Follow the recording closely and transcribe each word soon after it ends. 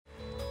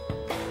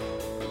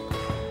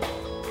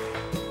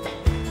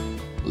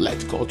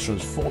Let God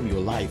transform your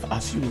life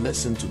as you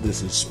listen to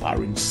this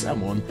inspiring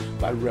sermon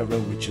by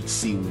Reverend Richard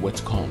C.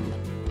 Whitcomb.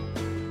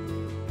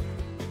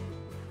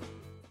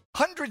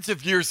 Hundreds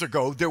of years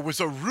ago, there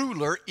was a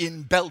ruler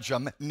in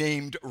Belgium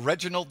named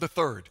Reginald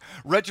III.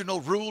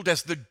 Reginald ruled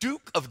as the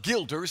Duke of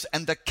Guelders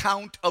and the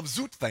Count of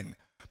Zutphen.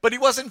 But he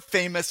wasn't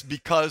famous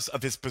because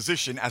of his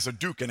position as a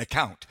duke and a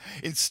count.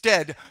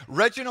 Instead,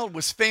 Reginald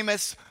was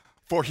famous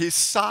for his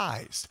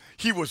size.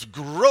 He was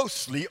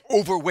grossly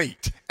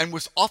overweight and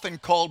was often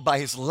called by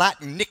his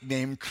Latin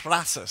nickname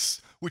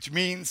Crassus, which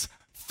means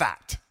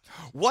fat.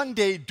 One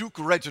day, Duke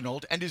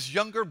Reginald and his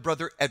younger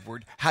brother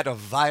Edward had a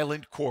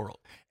violent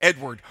quarrel.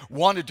 Edward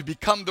wanted to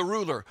become the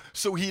ruler,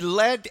 so he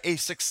led a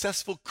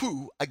successful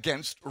coup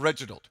against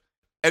Reginald.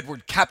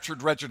 Edward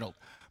captured Reginald,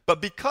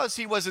 but because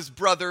he was his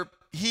brother,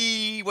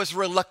 he was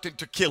reluctant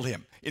to kill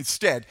him.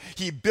 Instead,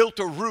 he built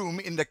a room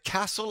in the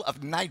castle of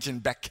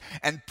Nijenbeck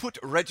and put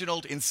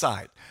Reginald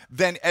inside.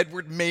 Then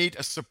Edward made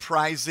a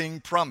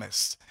surprising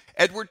promise.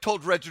 Edward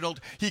told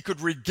Reginald he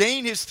could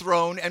regain his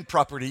throne and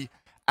property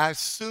as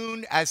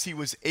soon as he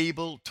was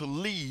able to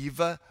leave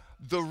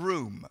the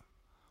room.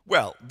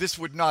 Well, this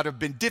would not have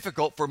been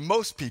difficult for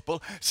most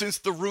people since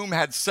the room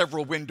had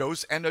several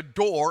windows and a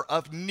door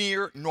of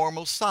near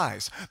normal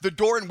size. The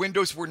door and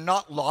windows were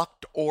not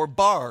locked or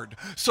barred,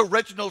 so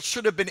Reginald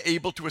should have been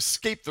able to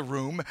escape the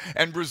room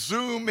and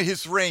resume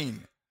his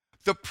reign.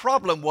 The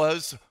problem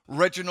was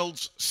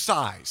Reginald's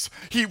size.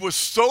 He was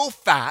so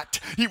fat,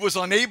 he was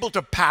unable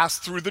to pass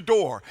through the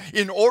door.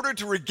 In order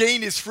to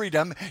regain his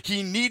freedom,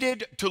 he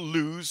needed to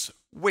lose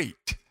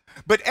weight.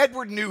 But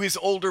Edward knew his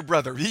older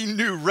brother. He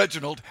knew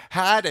Reginald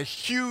had a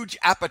huge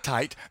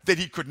appetite that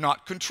he could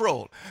not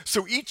control.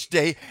 So each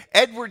day,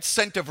 Edward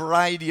sent a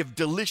variety of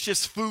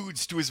delicious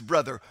foods to his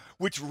brother,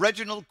 which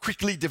Reginald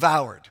quickly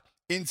devoured.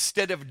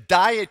 Instead of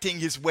dieting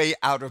his way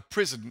out of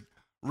prison,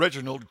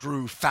 Reginald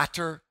grew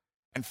fatter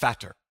and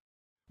fatter.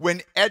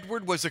 When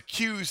Edward was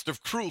accused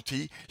of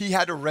cruelty, he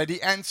had a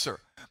ready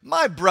answer.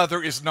 "My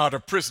brother is not a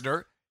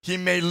prisoner. He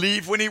may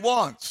leave when he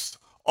wants.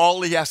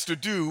 All he has to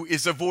do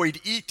is avoid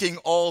eating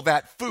all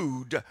that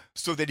food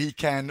so that he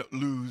can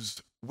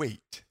lose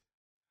weight."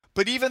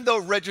 But even though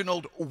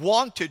Reginald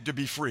wanted to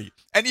be free,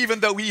 and even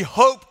though he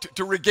hoped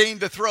to regain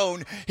the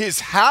throne,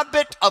 his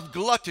habit of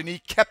gluttony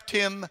kept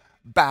him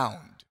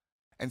bound.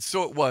 And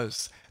so it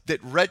was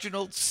that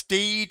Reginald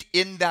stayed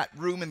in that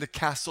room in the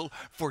castle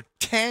for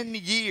 10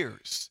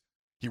 years.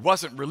 He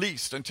wasn't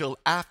released until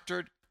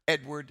after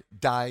Edward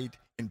died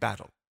in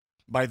battle.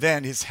 By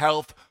then, his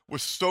health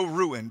was so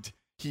ruined,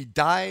 he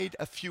died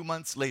a few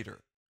months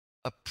later,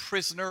 a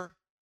prisoner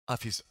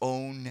of his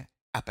own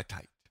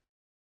appetite.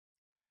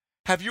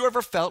 Have you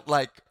ever felt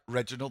like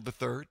Reginald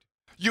III?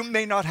 You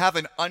may not have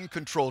an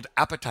uncontrolled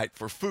appetite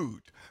for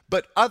food,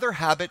 but other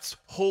habits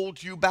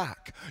hold you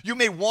back. You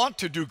may want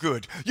to do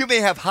good. You may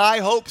have high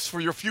hopes for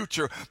your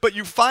future, but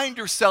you find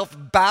yourself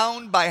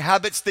bound by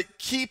habits that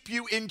keep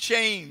you in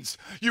chains.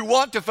 You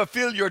want to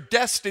fulfill your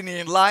destiny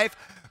in life,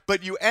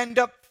 but you end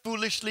up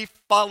foolishly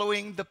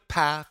following the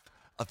path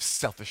of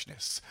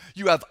selfishness.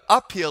 You have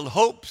uphill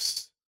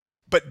hopes,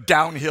 but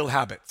downhill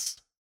habits.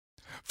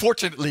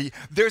 Fortunately,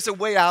 there's a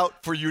way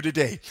out for you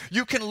today.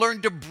 You can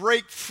learn to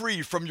break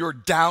free from your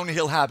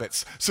downhill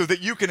habits so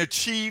that you can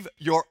achieve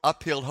your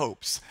uphill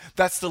hopes.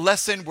 That's the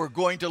lesson we're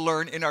going to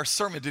learn in our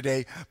sermon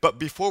today. But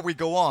before we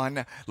go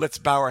on, let's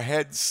bow our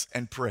heads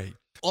and pray.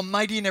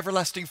 Almighty and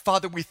everlasting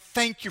Father, we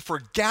thank you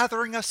for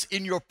gathering us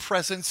in your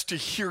presence to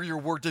hear your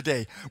word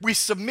today. We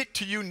submit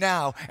to you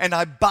now, and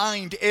I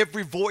bind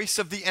every voice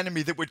of the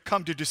enemy that would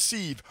come to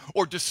deceive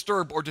or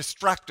disturb or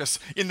distract us.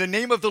 In the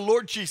name of the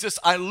Lord Jesus,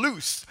 I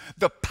loose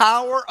the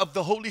power of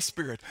the Holy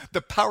Spirit,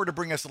 the power to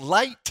bring us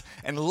light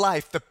and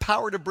life, the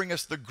power to bring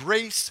us the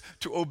grace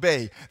to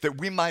obey, that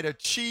we might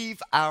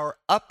achieve our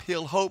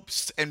uphill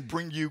hopes and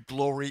bring you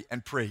glory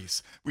and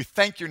praise. We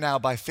thank you now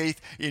by faith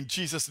in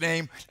Jesus'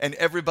 name, and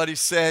everybody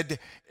said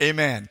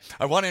amen.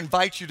 I want to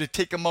invite you to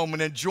take a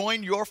moment and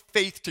join your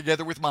faith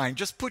together with mine.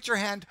 Just put your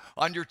hand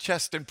on your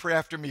chest and pray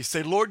after me.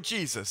 Say, Lord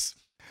Jesus,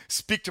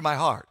 speak to my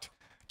heart,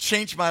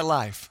 change my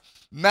life,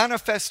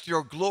 manifest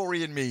your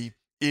glory in me.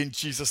 In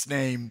Jesus'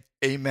 name,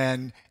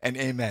 amen and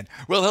amen.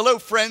 Well, hello,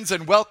 friends,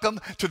 and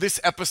welcome to this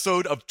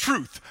episode of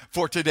Truth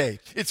for Today.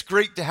 It's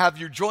great to have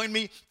you join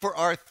me for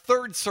our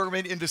third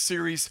sermon in the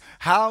series,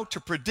 How to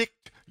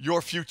Predict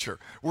Your Future.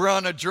 We're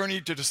on a journey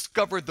to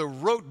discover the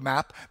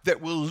roadmap that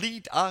will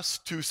lead us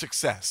to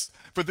success.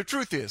 For the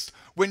truth is,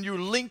 when you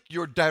link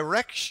your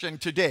direction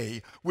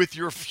today with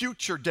your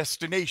future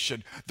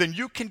destination, then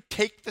you can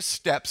take the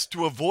steps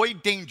to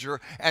avoid danger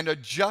and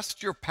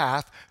adjust your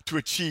path to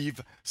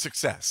achieve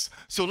success.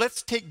 So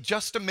let's take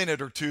just a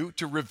minute or two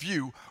to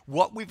review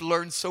what we've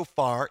learned so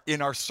far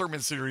in our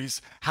sermon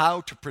series, How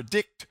to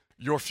Predict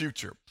Your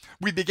Future.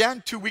 We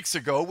began 2 weeks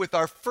ago with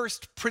our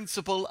first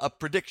principle of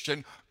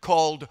prediction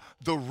called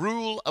the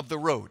rule of the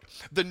road.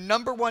 The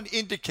number one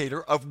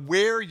indicator of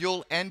where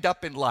you'll end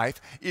up in life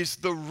is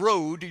the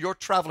road you're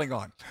traveling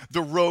on.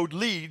 The road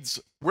leads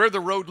where the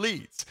road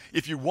leads.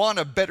 If you want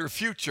a better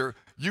future,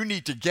 you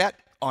need to get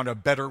on a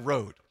better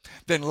road.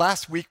 Then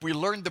last week, we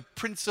learned the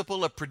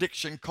principle of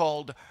prediction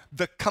called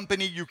the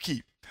company you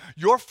keep.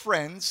 Your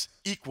friends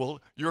equal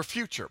your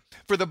future.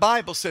 For the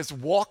Bible says,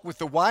 walk with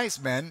the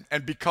wise men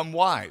and become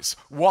wise.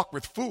 Walk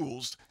with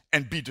fools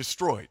and be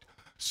destroyed.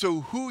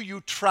 So who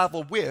you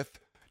travel with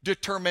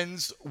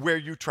determines where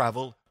you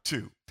travel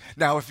to.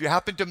 Now, if you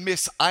happen to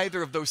miss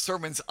either of those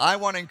sermons, I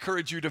want to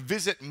encourage you to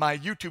visit my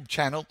YouTube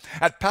channel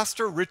at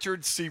Pastor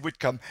Richard C.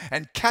 Whitcomb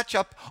and catch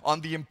up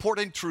on the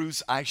important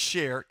truths I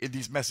share in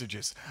these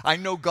messages. I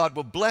know God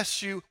will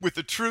bless you with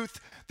the truth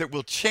that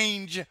will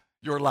change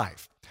your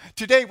life.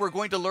 Today, we're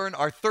going to learn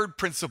our third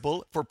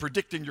principle for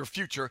predicting your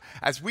future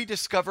as we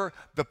discover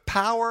the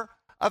power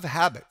of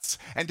habits.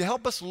 And to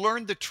help us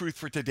learn the truth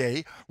for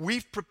today,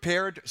 we've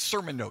prepared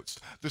sermon notes.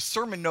 The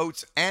sermon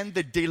notes and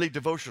the daily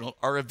devotional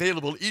are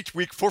available each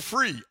week for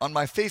free on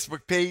my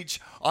Facebook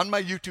page, on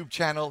my YouTube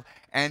channel,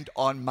 and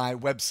on my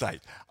website.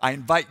 I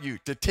invite you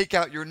to take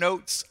out your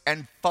notes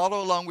and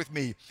follow along with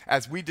me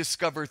as we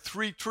discover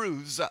 3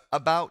 truths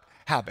about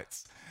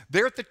habits.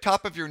 There at the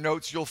top of your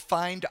notes, you'll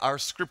find our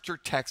scripture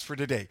text for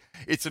today.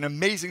 It's an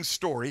amazing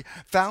story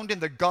found in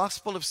the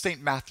Gospel of St.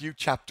 Matthew,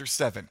 chapter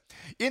 7.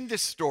 In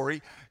this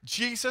story,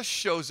 Jesus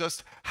shows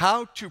us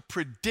how to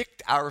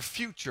predict our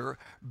future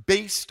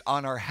based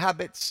on our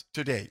habits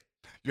today.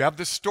 You have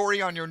the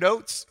story on your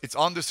notes. It's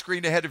on the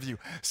screen ahead of you.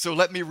 So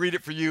let me read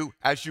it for you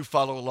as you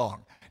follow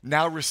along.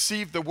 Now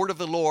receive the word of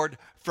the Lord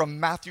from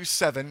Matthew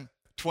 7,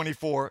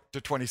 24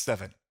 to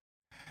 27.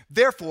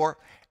 Therefore,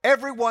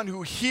 everyone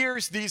who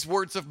hears these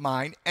words of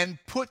mine and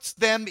puts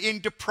them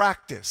into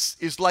practice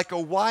is like a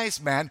wise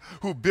man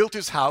who built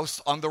his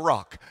house on the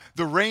rock.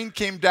 The rain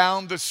came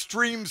down, the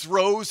streams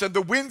rose, and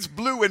the winds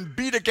blew and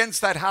beat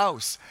against that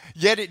house.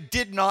 Yet it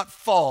did not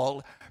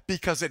fall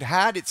because it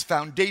had its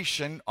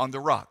foundation on the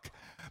rock.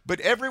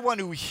 But everyone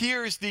who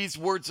hears these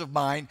words of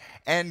mine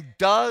and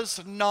does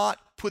not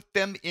put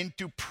them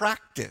into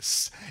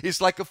practice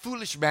is like a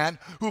foolish man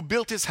who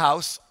built his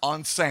house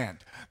on sand.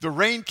 The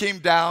rain came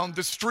down,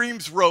 the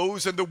streams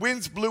rose, and the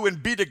winds blew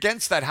and beat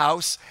against that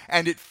house,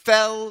 and it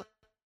fell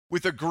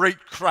with a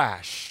great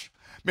crash.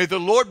 May the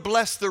Lord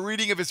bless the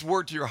reading of his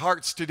word to your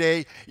hearts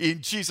today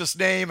in Jesus'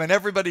 name, and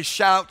everybody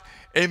shout,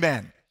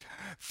 amen.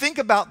 Think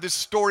about this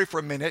story for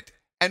a minute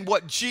and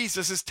what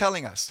Jesus is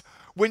telling us.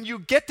 When you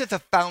get to the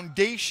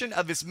foundation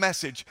of his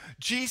message,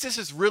 Jesus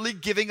is really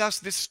giving us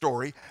this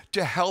story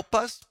to help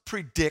us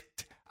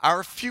predict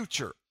our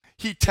future.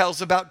 He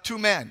tells about 2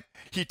 men.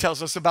 He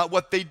tells us about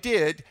what they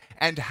did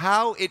and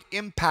how it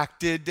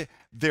impacted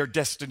their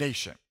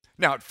destination.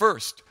 Now, at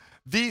first,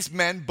 these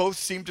men both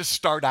seem to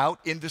start out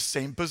in the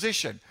same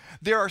position.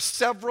 There are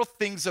several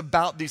things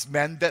about these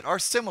men that are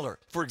similar.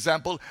 For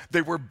example,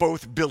 they were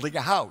both building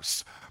a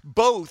house.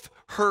 Both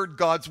heard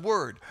God's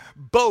word.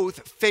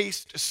 Both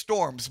faced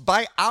storms.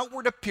 By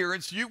outward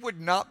appearance, you would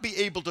not be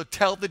able to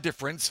tell the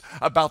difference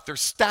about their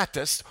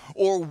status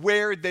or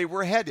where they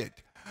were headed.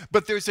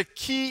 But there's a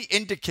key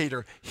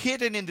indicator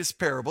hidden in this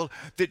parable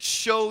that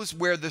shows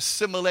where the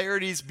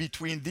similarities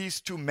between these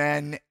 2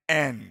 men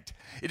end.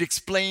 It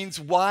explains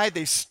why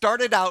they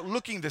started out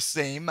looking the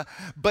same,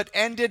 but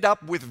ended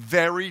up with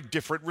very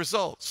different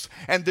results.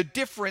 And the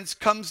difference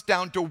comes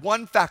down to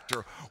one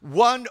factor.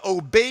 One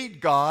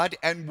obeyed God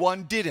and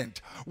one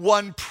didn't.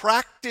 One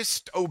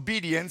practiced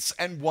obedience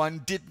and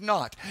one did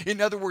not. In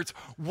other words,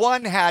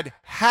 one had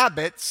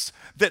habits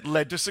that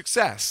led to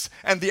success,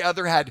 and the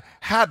other had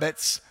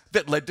habits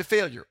that led to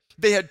failure.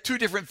 They had 2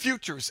 different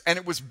futures, and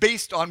it was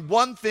based on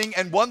one thing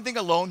and one thing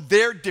alone,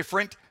 their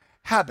different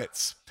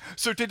habits.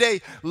 So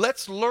today,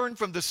 let's learn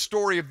from the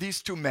story of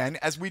these 2 men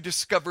as we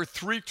discover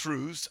 3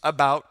 truths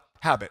about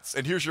habits.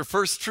 And here's your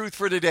first truth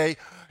for today.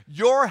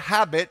 Your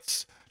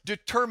habits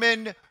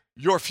determine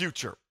your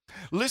future.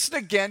 Listen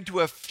again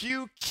to a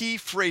few key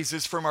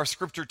phrases from our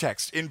scripture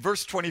text. In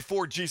verse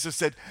 24, Jesus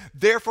said,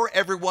 therefore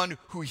everyone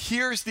who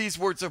hears these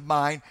words of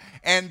mine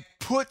and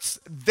puts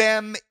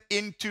them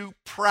into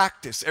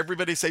practice,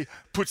 everybody say,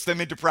 puts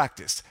them into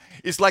practice,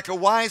 is like a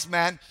wise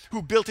man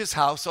who built his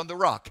house on the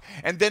rock.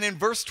 And then in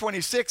verse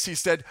 26, he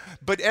said,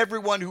 but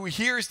everyone who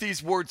hears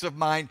these words of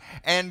mine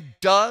and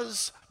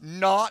does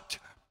not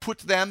put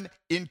them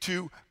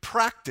into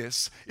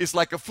practice is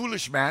like a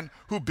foolish man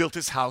who built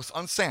his house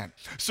on sand.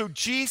 So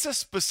Jesus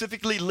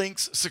specifically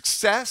links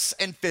success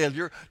and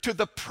failure to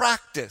the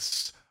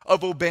practice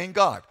of obeying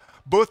God.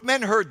 Both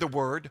men heard the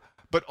word,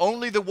 but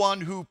only the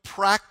one who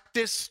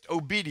practiced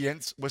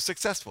obedience was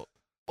successful.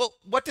 Well,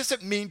 what does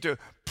it mean to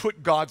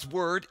put God's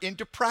word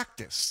into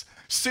practice?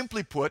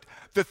 Simply put,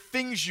 the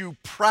things you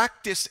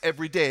practice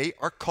every day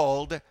are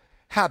called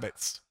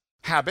habits.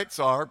 Habits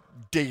are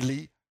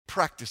daily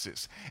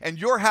practices. And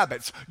your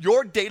habits,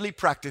 your daily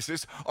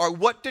practices, are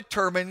what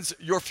determines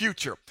your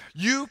future.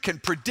 You can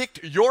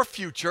predict your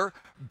future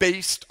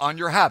based on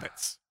your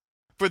habits.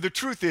 For the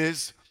truth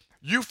is,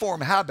 you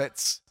form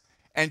habits,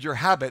 and your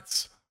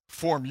habits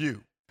form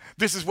you.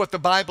 This is what the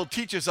Bible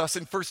teaches us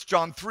in 1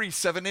 John 3,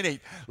 7 and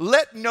 8.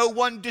 Let no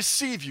one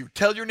deceive you.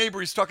 Tell your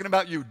neighbor he's talking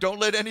about you. Don't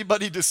let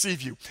anybody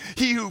deceive you.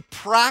 He who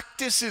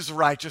practices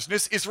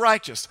righteousness is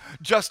righteous,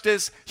 just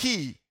as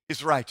he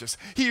is righteous.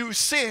 He who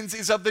sins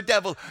is of the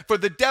devil, for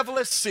the devil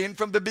has sinned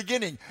from the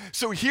beginning.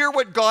 So hear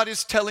what God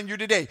is telling you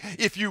today.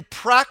 If you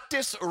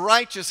practice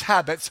righteous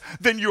habits,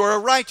 then you're a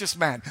righteous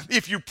man.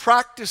 If you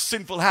practice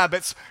sinful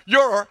habits,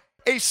 you're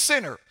a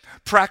sinner.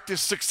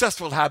 Practice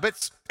successful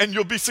habits and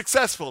you'll be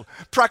successful.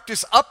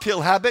 Practice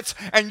uphill habits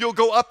and you'll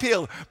go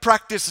uphill.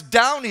 Practice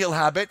downhill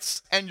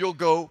habits and you'll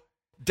go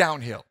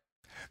downhill.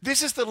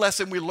 This is the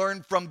lesson we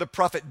learned from the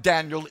prophet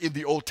Daniel in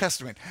the Old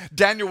Testament.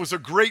 Daniel was a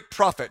great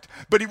prophet,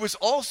 but he was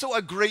also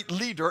a great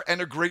leader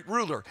and a great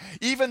ruler.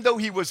 Even though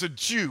he was a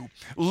Jew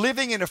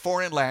living in a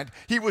foreign land,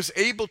 he was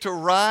able to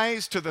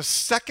rise to the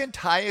second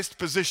highest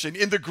position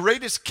in the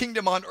greatest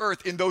kingdom on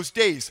earth in those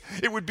days.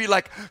 It would be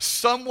like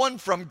someone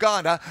from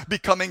Ghana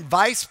becoming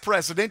vice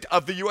president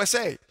of the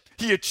USA.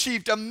 He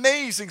achieved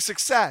amazing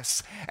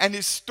success, and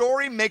his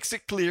story makes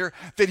it clear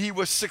that he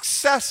was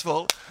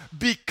successful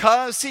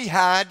because he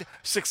had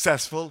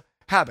successful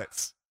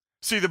habits.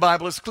 See, the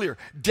Bible is clear.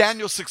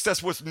 Daniel's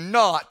success was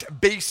not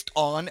based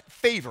on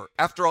favor.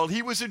 After all,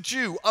 he was a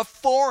Jew, a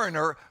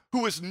foreigner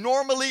who was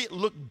normally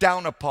looked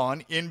down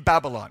upon in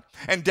Babylon.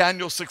 And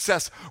Daniel's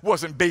success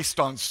wasn't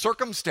based on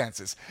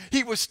circumstances.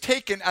 He was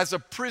taken as a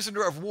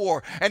prisoner of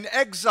war and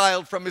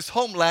exiled from his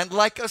homeland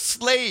like a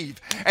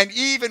slave. And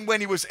even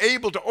when he was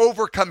able to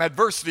overcome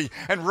adversity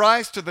and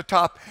rise to the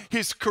top,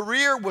 his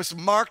career was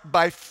marked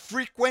by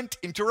frequent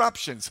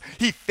interruptions.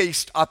 He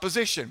faced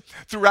opposition.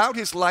 Throughout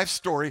his life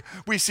story,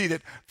 we see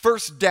that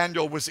first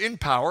Daniel was in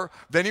power,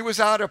 then he was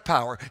out of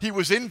power. He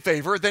was in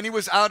favor, then he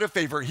was out of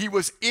favor. He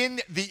was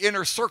in the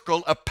inner circle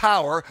of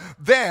power,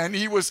 then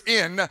he was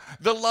in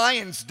the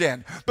lion's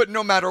den. But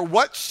no matter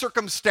what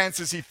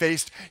circumstances he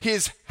faced,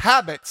 his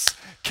habits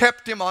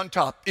kept him on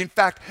top. In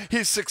fact,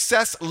 his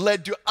success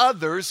led to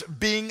others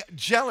being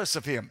jealous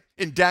of him.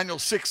 In Daniel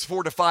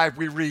 6:4-5,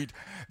 we read,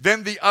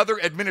 "Then the other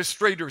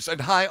administrators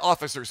and high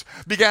officers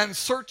began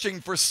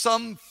searching for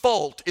some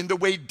fault in the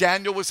way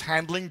Daniel was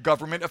handling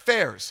government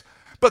affairs.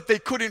 But they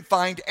couldn't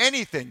find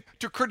anything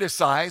to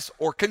criticize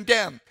or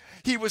condemn.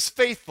 He was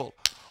faithful,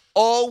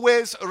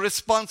 always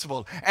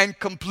responsible, and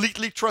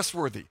completely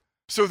trustworthy.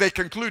 So they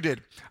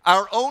concluded,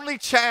 our only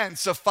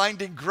chance of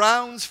finding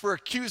grounds for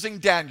accusing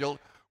Daniel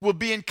will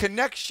be in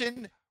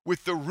connection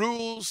with the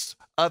rules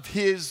of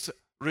his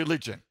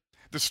religion."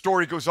 The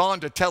story goes on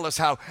to tell us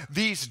how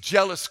these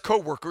jealous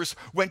co-workers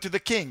went to the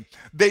king.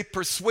 They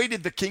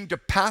persuaded the king to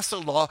pass a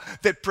law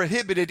that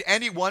prohibited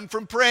anyone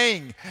from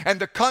praying. And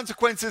the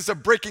consequences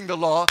of breaking the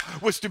law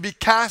was to be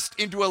cast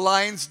into a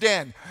lion's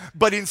den.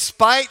 But in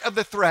spite of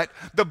the threat,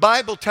 the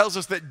Bible tells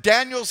us that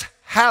Daniel's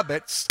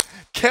habits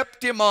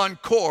kept him on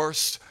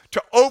course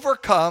to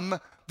overcome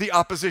the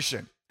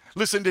opposition.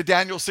 Listen to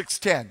Daniel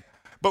 6:10.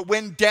 "But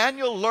when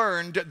Daniel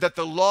learned that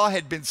the law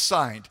had been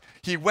signed,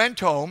 he went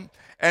home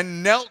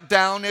and knelt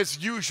down as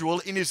usual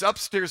in his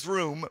upstairs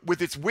room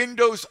with its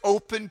windows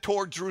open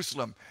toward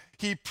Jerusalem.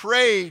 He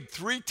prayed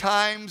 3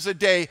 times a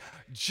day,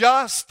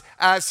 just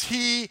as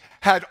he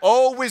had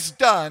always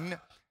done,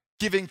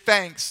 giving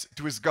thanks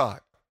to his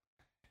God."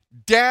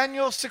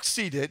 Daniel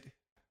succeeded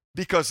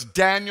because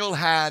Daniel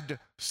had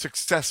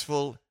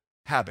successful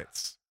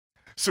habits.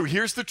 So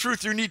here's the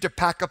truth you need to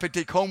pack up and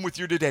take home with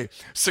you today.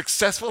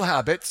 Successful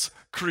habits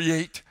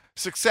create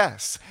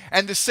success.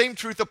 And the same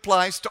truth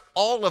applies to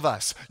all of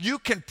us. You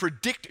can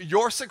predict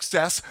your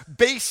success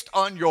based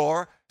on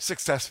your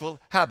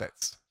successful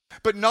habits.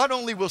 But not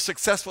only will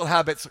successful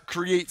habits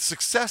create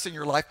success in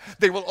your life,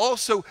 they will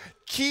also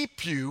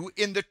keep you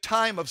in the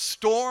time of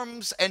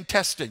storms and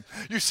testing.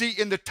 You see,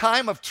 in the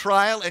time of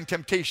trial and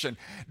temptation,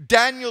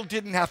 Daniel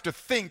didn't have to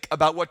think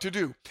about what to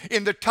do.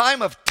 In the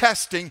time of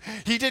testing,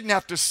 he didn't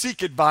have to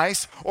seek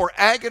advice or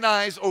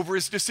agonize over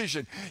his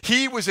decision.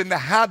 He was in the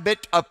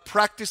habit of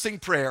practicing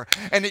prayer,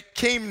 and it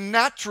came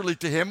naturally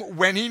to him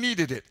when he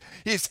needed it.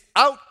 His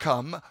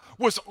outcome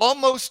was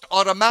almost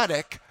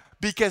automatic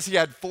because he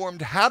had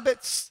formed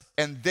habits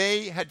and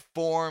they had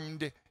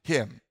formed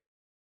him.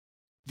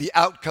 The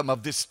outcome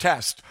of this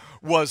test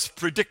was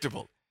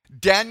predictable.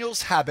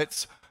 Daniel's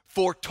habits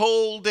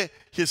foretold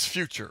his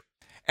future.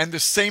 And the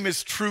same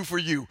is true for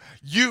you.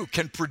 You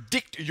can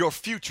predict your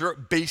future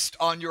based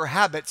on your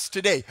habits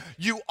today.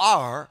 You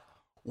are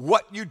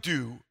what you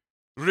do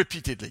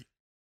repeatedly.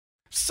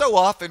 So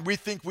often we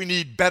think we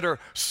need better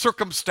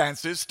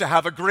circumstances to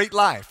have a great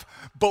life.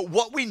 But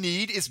what we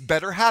need is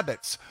better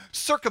habits.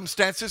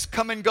 Circumstances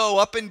come and go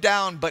up and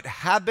down, but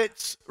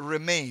habits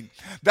remain.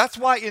 That's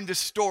why in this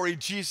story,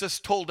 Jesus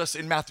told us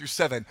in Matthew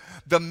 7,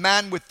 the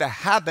man with the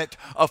habit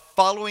of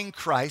following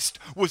Christ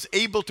was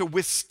able to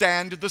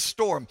withstand the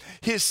storm.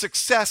 His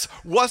success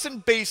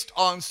wasn't based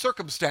on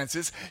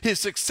circumstances. His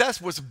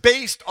success was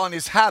based on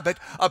his habit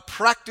of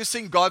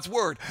practicing God's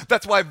word.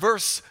 That's why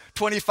verse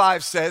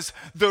 25 says,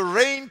 the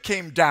rain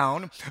came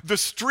down, the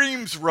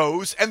streams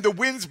rose, and the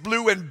winds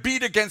blew and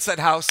beat against that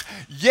house,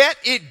 yet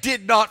it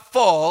did not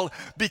fall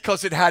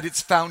because it had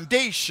its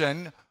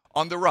foundation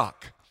on the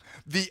rock.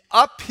 The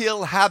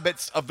uphill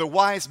habits of the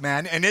wise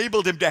man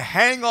enabled him to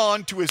hang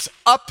on to his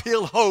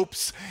uphill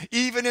hopes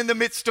even in the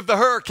midst of the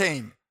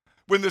hurricane.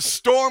 When the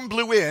storm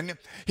blew in,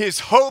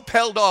 his hope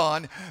held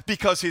on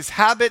because his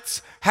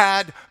habits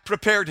had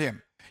prepared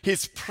him.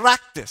 His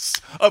practice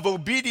of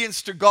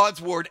obedience to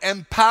God's word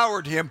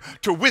empowered him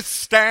to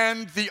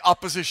withstand the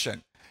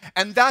opposition.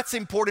 And that's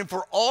important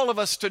for all of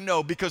us to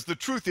know, because the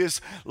truth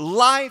is,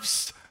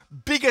 life's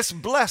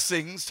biggest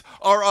blessings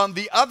are on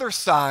the other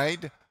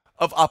side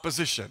of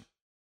opposition.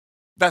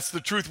 That's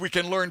the truth we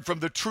can learn from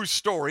the true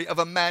story of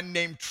a man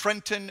named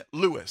Trenton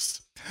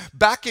Lewis.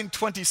 Back in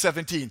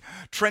 2017,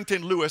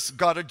 Trenton Lewis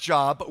got a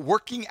job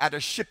working at a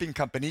shipping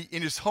company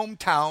in his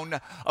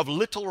hometown of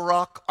Little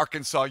Rock,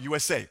 Arkansas,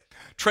 USA.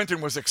 Trenton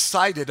was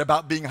excited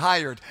about being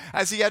hired,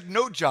 as he had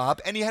no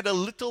job and he had a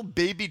little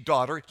baby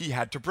daughter he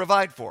had to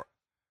provide for.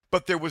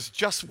 But there was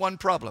just one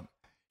problem.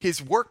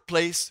 His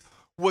workplace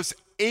was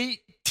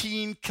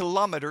 18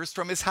 kilometers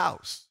from his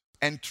house,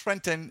 and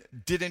Trenton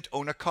didn't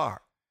own a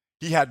car.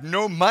 He had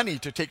no money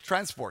to take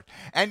transport.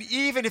 And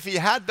even if he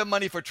had the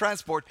money for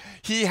transport,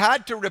 he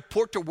had to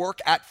report to work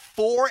at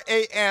 4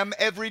 a.m.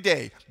 every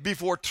day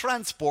before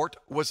transport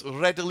was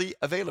readily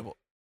available.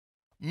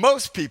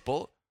 Most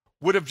people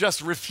would have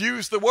just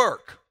refused the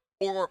work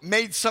or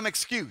made some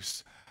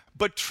excuse.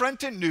 But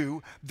Trenton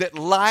knew that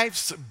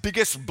life's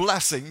biggest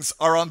blessings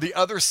are on the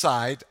other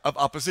side of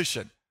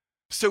opposition.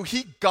 So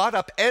he got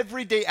up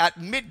every day at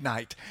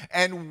midnight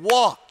and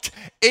walked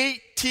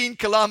 18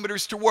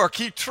 kilometers to work.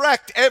 He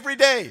trekked every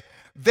day.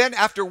 Then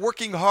after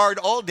working hard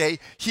all day,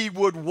 he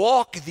would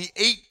walk the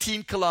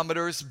 18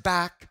 kilometers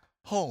back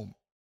home.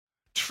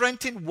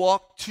 Trenton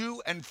walked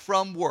to and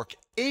from work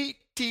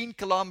 18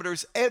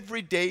 kilometers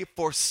every day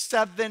for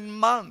 7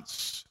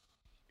 months.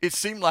 It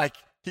seemed like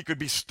he could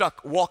be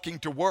stuck walking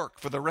to work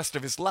for the rest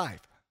of his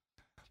life.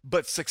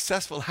 But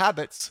successful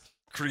habits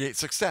create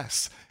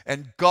success.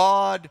 And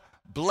God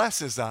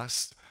blesses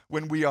us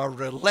when we are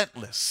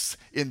relentless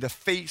in the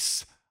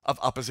face of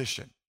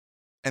opposition.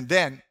 And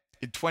then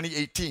in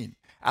 2018,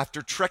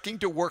 after trekking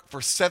to work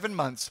for 7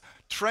 months,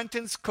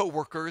 Trenton's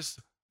coworkers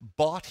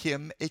bought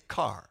him a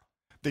car.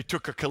 They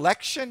took a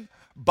collection,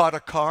 bought a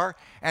car,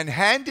 and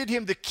handed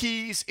him the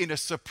keys in a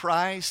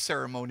surprise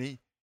ceremony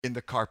in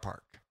the car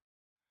park.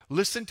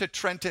 Listen to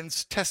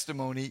Trenton's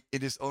testimony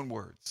in his own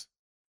words.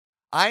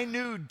 "I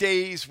knew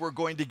days were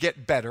going to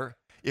get better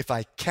if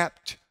I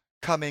kept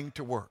coming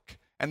to work.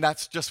 And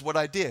that's just what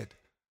I did.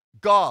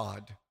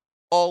 God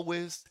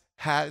always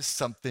has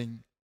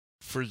something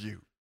for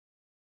you."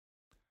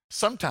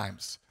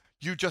 Sometimes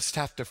you just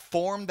have to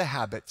form the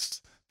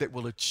habits that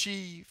will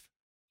achieve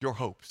your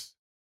hopes.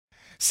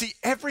 See,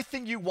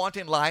 everything you want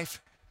in life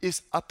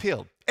is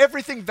uphill.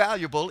 Everything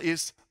valuable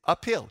is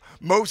uphill.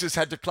 Moses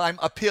had to climb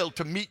uphill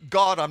to meet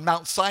God on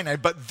Mount Sinai,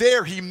 but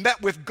there he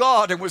met with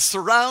God and was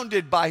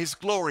surrounded by his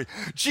glory.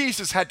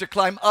 Jesus had to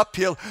climb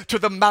uphill to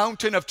the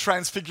mountain of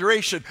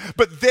transfiguration,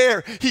 but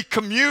there he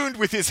communed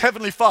with his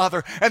heavenly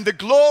Father, and the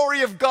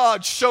glory of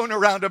God shone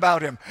around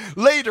about him.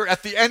 Later,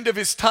 at the end of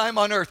his time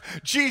on earth,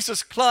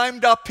 Jesus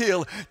climbed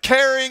uphill,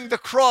 carrying the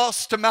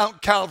cross to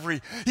Mount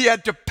Calvary. He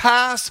had to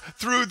pass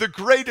through the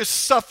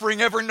greatest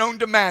suffering ever known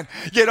to man,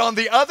 yet on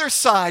the other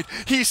side,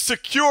 he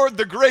secured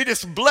the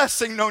greatest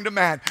blessing known to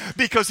man.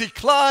 Because he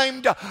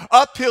climbed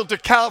uphill to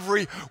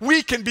Calvary,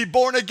 we can be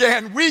born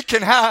again. We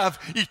can have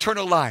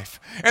eternal life.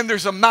 And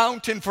there's a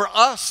mountain for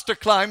us to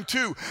climb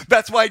too.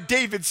 That's why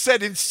David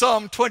said in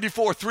Psalm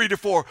 24,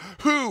 3-4,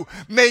 "Who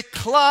may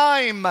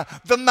climb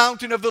the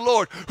mountain of the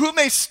Lord? Who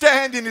may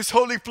stand in his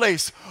holy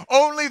place?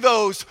 Only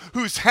those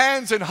whose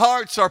hands and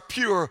hearts are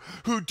pure,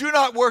 who do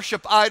not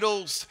worship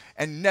idols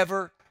and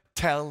never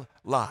tell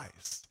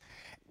lies."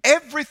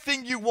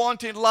 Everything you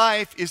want in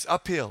life is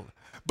uphill.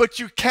 But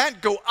you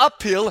can't go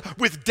uphill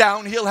with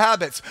downhill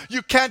habits.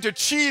 You can't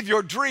achieve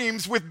your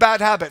dreams with bad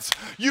habits.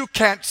 You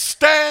can't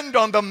stand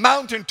on the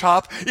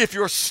mountaintop if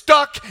you're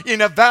stuck in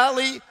a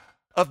valley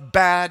of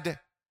bad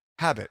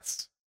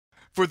habits.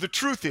 For the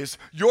truth is,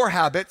 your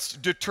habits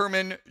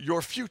determine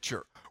your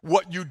future.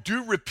 What you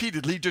do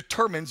repeatedly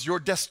determines your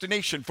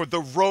destination, for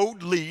the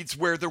road leads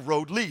where the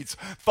road leads.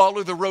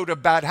 Follow the road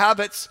of bad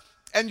habits,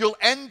 and you'll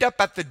end up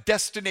at the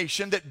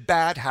destination that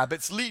bad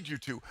habits lead you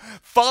to.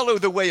 Follow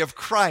the way of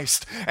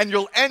Christ, and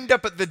you'll end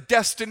up at the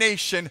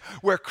destination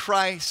where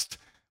Christ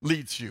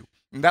leads you.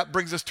 And that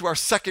brings us to our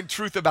second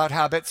truth about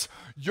habits.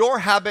 Your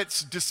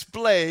habits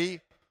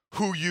display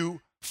who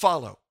you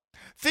follow.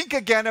 Think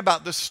again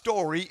about the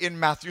story in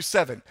Matthew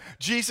 7.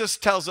 Jesus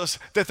tells us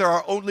that there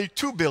are only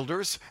two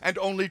builders and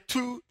only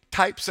two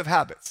types of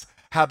habits.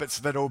 Habits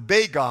that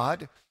obey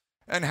God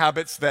and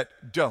habits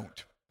that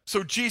don't.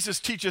 So Jesus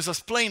teaches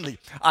us plainly,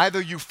 either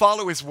you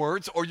follow his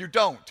words or you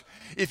don't.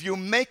 If you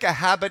make a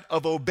habit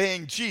of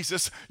obeying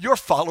Jesus, you're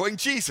following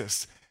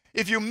Jesus.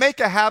 If you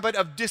make a habit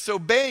of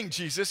disobeying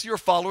Jesus, you're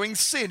following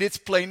sin. It's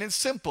plain and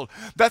simple.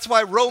 That's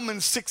why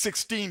Romans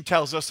 6:16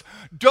 tells us,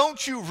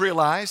 don't you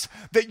realize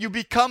that you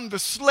become the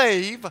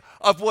slave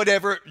of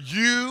whatever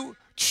you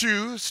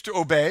choose to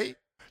obey?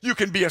 You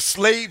can be a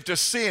slave to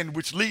sin,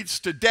 which leads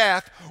to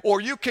death,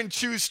 or you can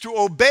choose to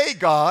obey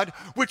God,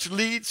 which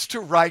leads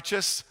to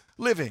righteous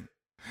living.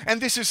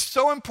 And this is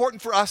so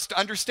important for us to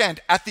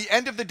understand. At the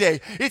end of the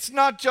day, it's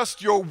not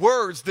just your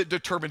words that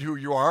determine who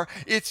you are,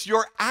 it's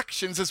your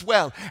actions as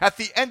well. At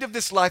the end of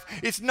this life,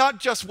 it's not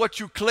just what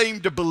you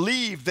claim to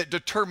believe that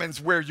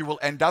determines where you will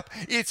end up,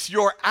 it's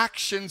your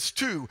actions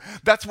too.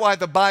 That's why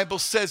the Bible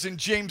says in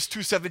James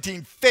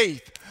 2:17,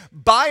 faith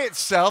by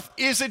itself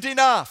isn't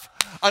enough.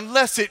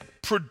 Unless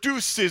it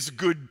produces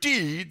good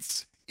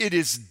deeds, it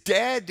is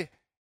dead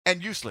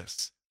and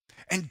useless.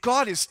 And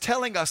God is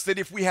telling us that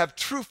if we have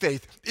true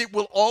faith, it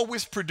will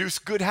always produce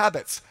good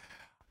habits.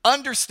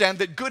 Understand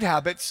that good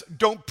habits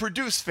don't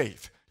produce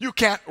faith. You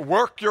can't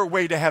work your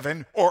way to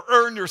heaven or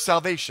earn your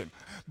salvation.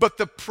 But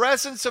the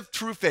presence of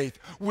true faith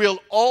will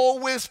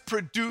always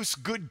produce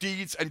good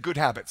deeds and good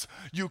habits.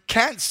 You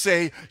can't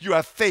say you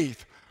have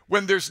faith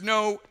when there's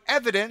no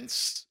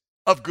evidence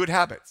of good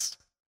habits.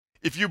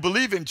 If you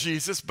believe in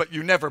Jesus but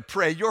you never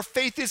pray, your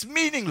faith is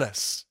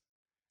meaningless.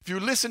 If you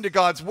listen to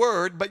God's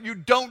word, but you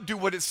don't do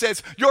what it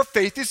says, your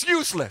faith is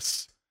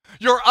useless.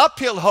 Your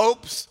uphill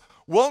hopes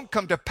won't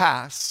come to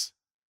pass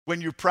when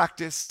you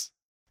practice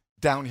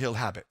downhill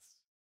habits.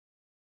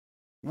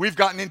 We've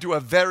gotten into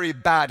a very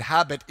bad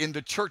habit in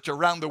the church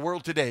around the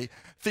world today,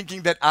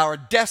 thinking that our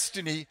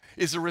destiny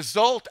is a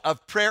result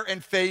of prayer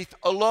and faith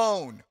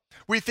alone.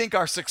 We think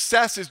our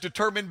success is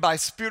determined by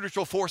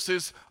spiritual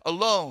forces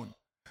alone.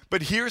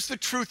 But here's the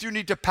truth you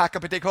need to pack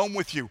up and take home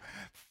with you.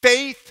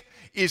 Faith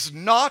is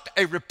not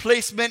a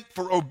replacement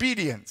for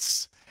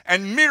obedience,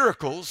 and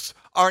miracles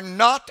are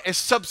not a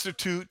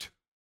substitute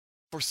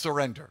for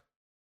surrender.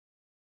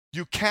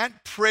 You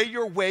can't pray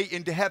your way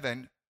into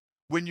heaven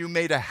when you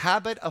made a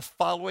habit of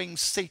following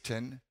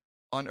Satan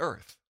on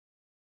earth.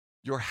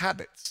 Your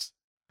habits,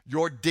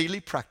 your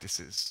daily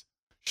practices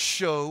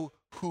show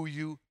who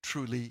you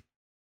truly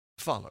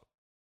follow.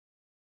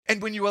 And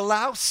when you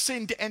allow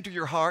sin to enter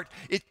your heart,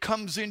 it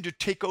comes in to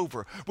take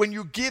over. When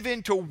you give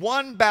in to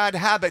one bad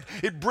habit,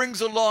 it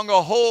brings along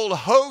a whole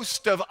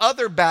host of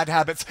other bad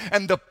habits,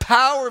 and the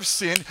power of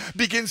sin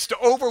begins to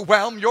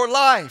overwhelm your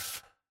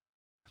life.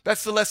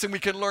 That's the lesson we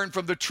can learn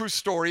from the true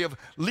story of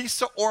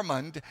Lisa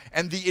Ormond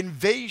and the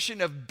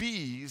invasion of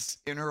bees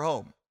in her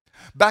home.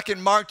 Back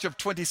in March of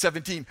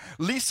 2017,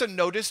 Lisa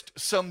noticed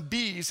some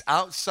bees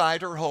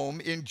outside her home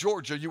in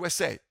Georgia,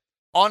 USA.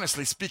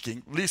 Honestly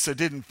speaking, Lisa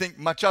didn't think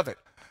much of it.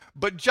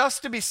 But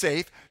just to be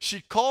safe,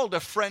 she called a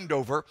friend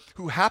over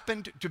who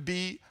happened to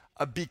be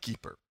a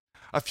beekeeper.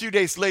 A few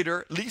days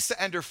later, Lisa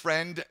and her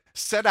friend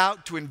set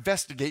out to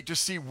investigate to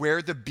see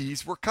where the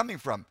bees were coming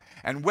from.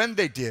 And when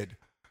they did,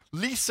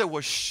 Lisa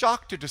was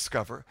shocked to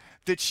discover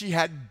that she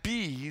had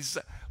bees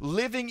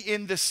living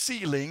in the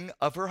ceiling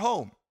of her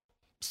home.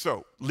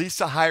 So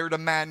Lisa hired a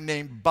man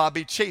named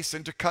Bobby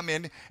Chasen to come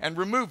in and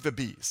remove the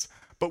bees.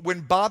 But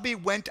when Bobby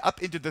went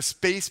up into the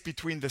space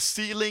between the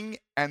ceiling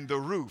and the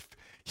roof,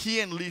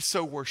 he and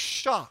Lisa were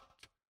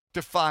shocked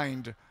to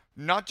find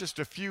not just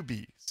a few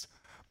bees,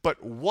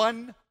 but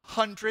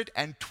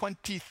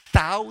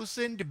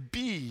 120,000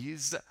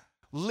 bees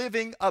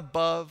living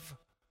above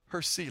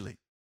her ceiling.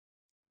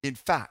 In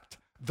fact,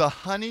 the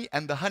honey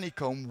and the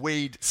honeycomb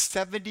weighed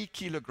 70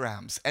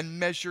 kilograms and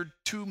measured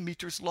 2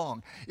 meters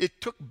long.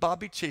 It took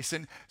Bobby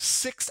Chasen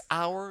 6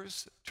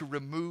 hours to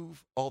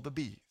remove all the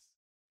bees.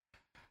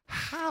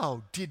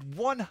 How did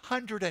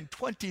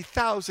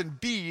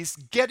 120,000 bees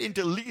get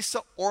into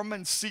Lisa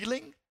Ormond's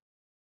ceiling?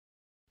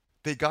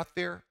 They got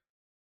there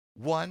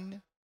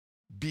one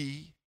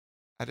bee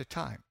at a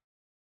time.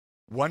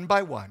 One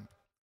by one,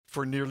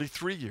 for nearly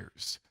 3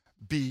 years,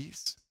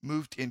 bees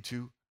moved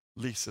into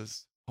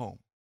Lisa's home.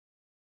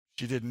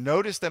 She didn't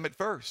notice them at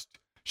first.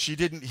 She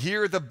didn't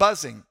hear the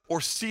buzzing or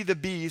see the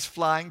bees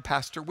flying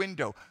past her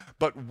window.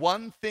 But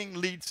one thing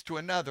leads to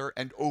another,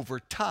 and over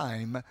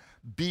time,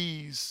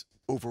 bees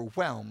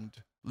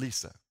overwhelmed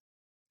Lisa.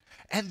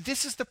 And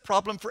this is the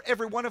problem for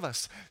every one of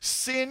us.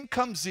 Sin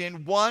comes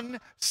in one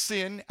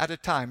sin at a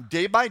time.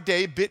 Day by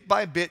day, bit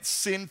by bit,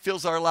 sin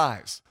fills our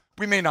lives.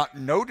 We may not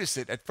notice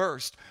it at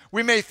first.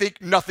 We may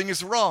think nothing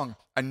is wrong.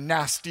 A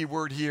nasty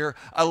word here,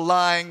 a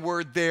lying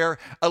word there,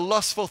 a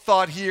lustful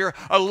thought here,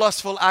 a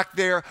lustful act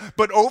there.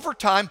 But over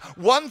time,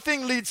 one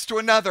thing leads to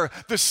another.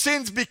 The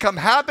sins become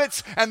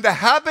habits, and the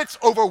habits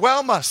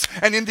overwhelm us.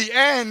 And in the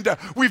end,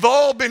 we've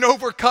all been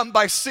overcome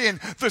by sin.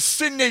 The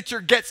sin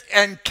nature gets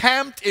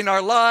encamped in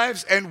our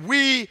lives, and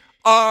we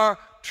are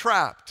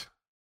trapped.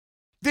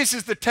 This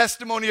is the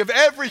testimony of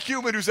every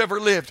human who's ever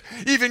lived.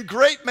 Even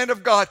great men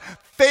of God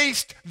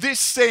faced this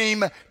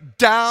same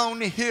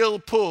downhill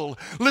pull.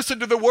 Listen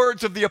to the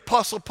words of the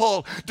Apostle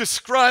Paul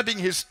describing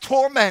his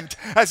torment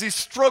as he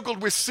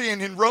struggled with sin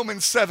in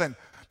Romans 7.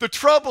 The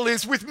trouble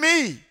is with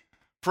me,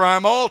 for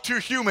I'm all too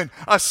human,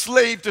 a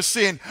slave to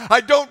sin. I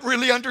don't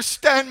really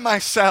understand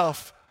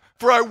myself,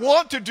 for I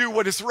want to do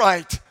what is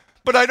right,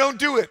 but I don't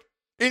do it.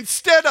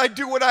 Instead, I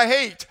do what I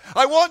hate.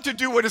 I want to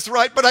do what is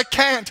right, but I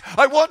can't.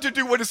 I want to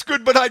do what is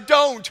good, but I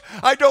don't.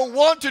 I don't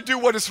want to do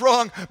what is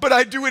wrong, but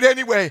I do it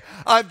anyway.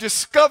 I've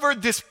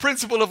discovered this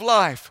principle of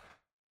life,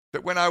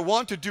 that when I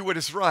want to do what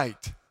is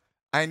right,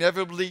 I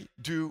inevitably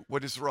do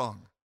what is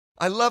wrong.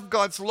 I love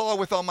God's law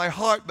with all my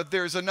heart, but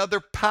there's another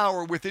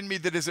power within me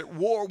that is at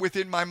war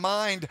within my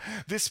mind.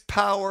 This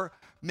power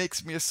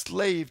makes me a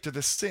slave to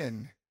the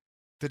sin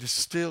that is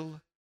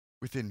still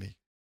within me.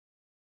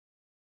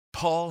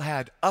 Paul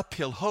had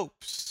uphill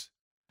hopes,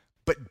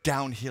 but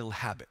downhill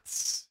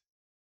habits.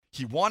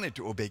 He wanted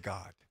to obey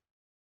God,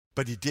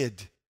 but he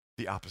did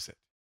the opposite.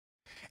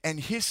 And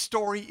his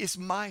story is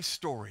my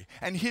story,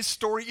 and his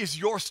story is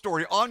your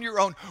story on your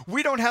own.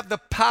 We don't have the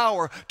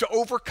power to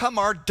overcome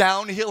our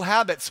downhill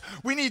habits.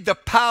 We need the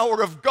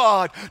power of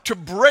God to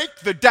break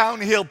the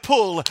downhill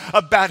pull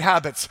of bad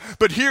habits.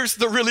 But here's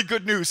the really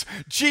good news.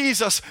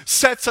 Jesus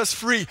sets us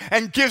free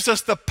and gives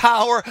us the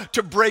power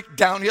to break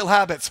downhill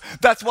habits.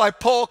 That's why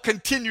Paul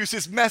continues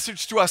his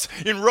message to us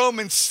in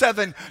Romans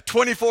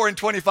 7:24 and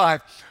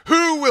 25.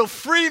 Who will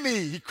free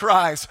me, he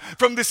cries,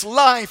 from this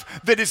life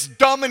that is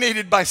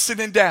dominated by sin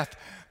and death?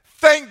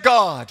 Thank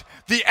God,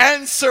 the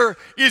answer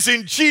is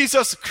in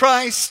Jesus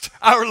Christ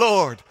our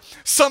Lord.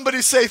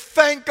 Somebody say,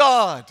 thank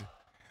God,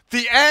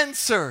 the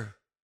answer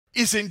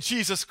is in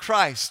Jesus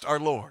Christ our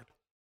Lord.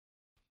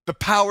 The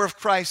power of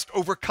Christ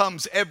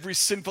overcomes every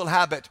sinful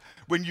habit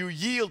when you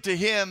yield to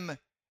him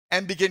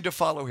and begin to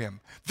follow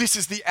him. This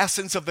is the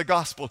essence of the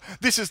gospel.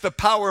 This is the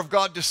power of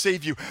God to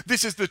save you.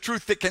 This is the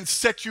truth that can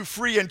set you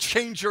free and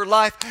change your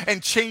life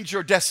and change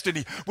your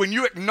destiny. When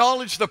you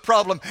acknowledge the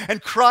problem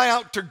and cry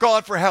out to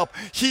God for help,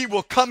 he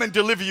will come and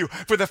deliver you.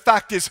 For the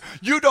fact is,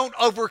 you don't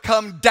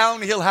overcome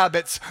downhill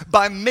habits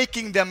by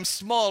making them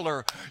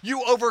smaller.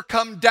 You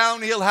overcome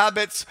downhill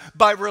habits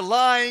by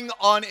relying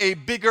on a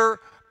bigger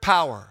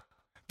power.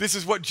 This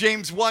is what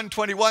James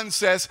 1:21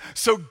 says.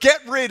 So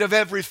get rid of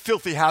every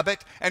filthy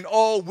habit and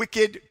all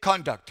wicked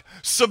conduct.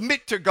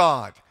 Submit to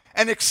God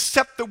and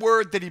accept the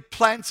word that he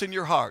plants in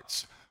your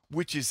hearts,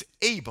 which is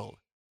able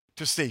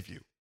to save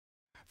you.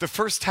 The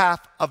first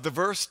half of the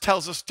verse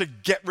tells us to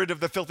get rid of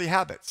the filthy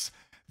habits.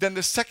 Then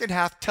the second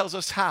half tells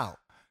us how.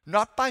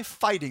 Not by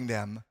fighting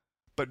them,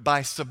 but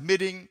by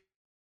submitting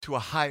to a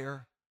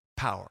higher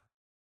power.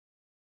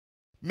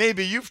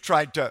 Maybe you've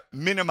tried to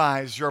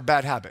minimize your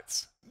bad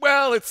habits.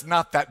 Well, it's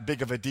not that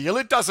big of a deal.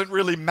 It doesn't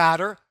really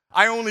matter.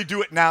 I only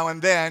do it now and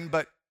then,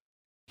 but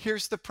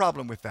here's the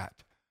problem with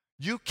that.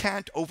 You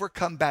can't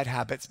overcome bad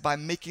habits by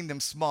making them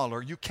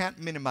smaller. You can't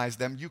minimize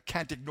them. You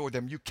can't ignore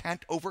them. You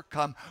can't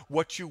overcome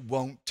what you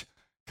won't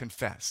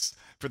confess.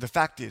 For the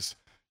fact is,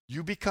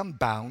 you become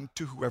bound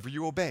to whoever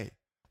you obey.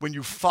 When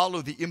you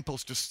follow the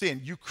impulse to sin,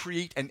 you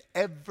create an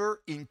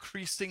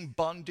ever-increasing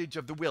bondage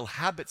of the will.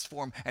 Habits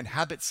form and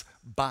habits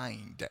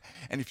bind.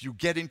 And if you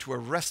get into a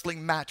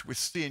wrestling match with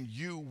sin,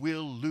 you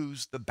will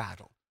lose the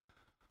battle.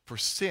 For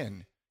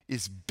sin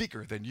is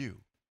bigger than you.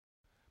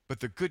 But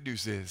the good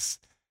news is,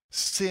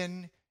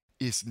 sin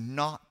is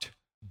not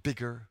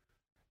bigger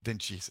than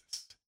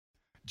Jesus.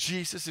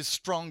 Jesus is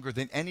stronger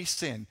than any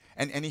sin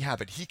and any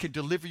habit. He can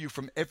deliver you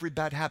from every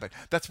bad habit.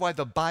 That's why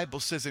the Bible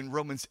says in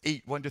Romans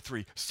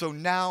 8:1-3, so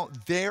now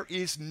there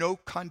is no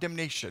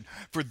condemnation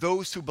for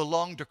those who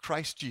belong to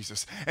Christ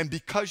Jesus. And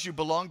because you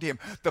belong to him,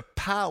 the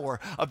power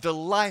of the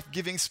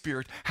life-giving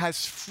Spirit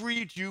has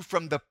freed you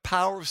from the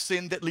power of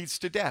sin that leads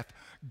to death.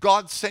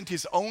 God sent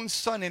his own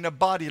son in a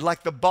body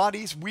like the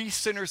bodies we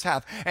sinners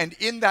have. And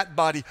in that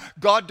body,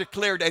 God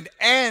declared an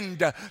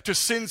end to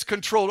sin's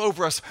control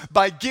over us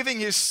by giving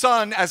his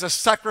son as a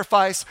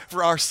sacrifice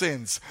for our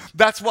sins.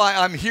 That's why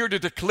I'm here to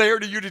declare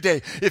to you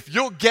today, if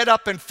you'll get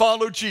up and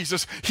follow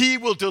Jesus, he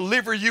will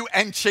deliver you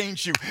and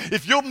change you.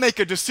 If you'll make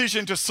a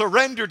decision to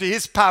surrender to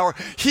his power,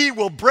 he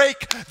will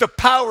break the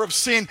power of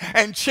sin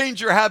and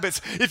change your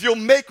habits. If you'll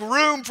make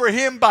room for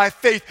him by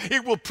faith,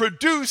 it will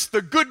produce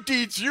the good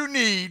deeds you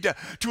need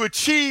to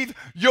achieve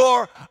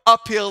your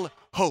uphill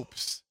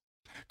hopes.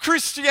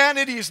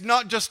 Christianity is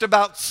not just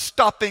about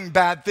stopping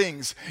bad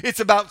things. It's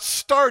about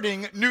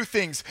starting new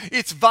things.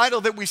 It's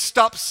vital that we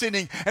stop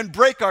sinning and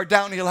break our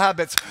downhill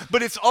habits,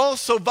 but it's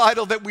also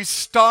vital that we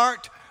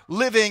start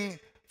living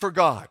for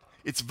God.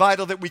 It's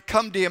vital that we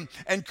come to him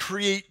and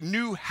create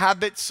new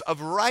habits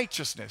of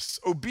righteousness,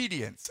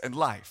 obedience, and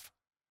life.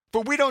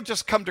 For we don't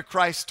just come to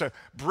Christ to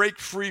break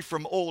free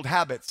from old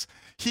habits.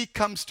 He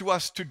comes to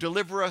us to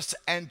deliver us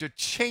and to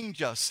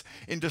change us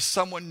into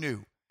someone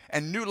new.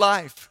 And new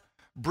life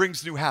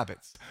brings new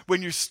habits.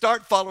 When you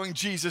start following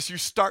Jesus, you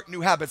start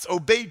new habits.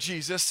 Obey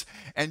Jesus,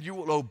 and you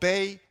will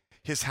obey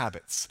his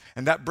habits.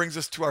 And that brings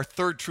us to our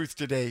third truth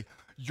today.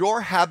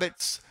 Your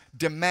habits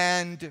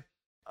demand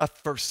a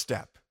first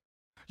step.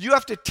 You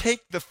have to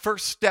take the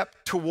first step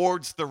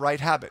towards the right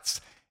habits.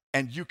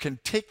 And you can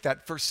take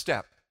that first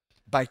step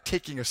by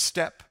taking a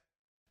step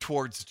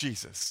towards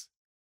Jesus.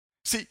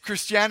 See,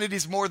 Christianity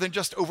is more than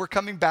just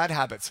overcoming bad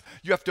habits.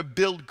 You have to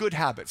build good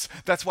habits.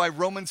 That's why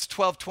Romans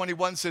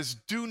 12:21 says,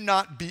 do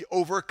not be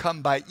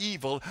overcome by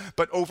evil,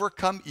 but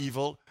overcome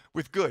evil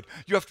with good.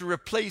 You have to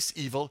replace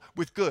evil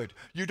with good.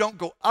 You don't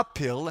go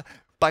uphill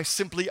by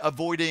simply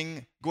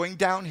avoiding going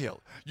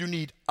downhill. You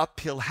need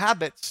uphill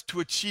habits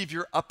to achieve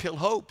your uphill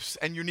hopes,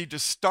 and you need to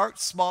start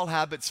small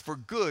habits for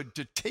good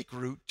to take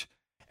root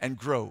and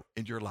grow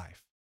in your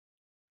life.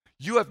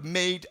 You have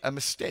made a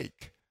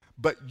mistake,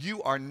 but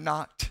you are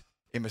not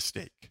a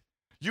mistake.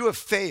 You have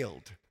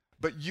failed,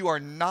 but you are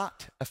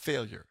not a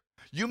failure.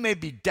 You may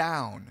be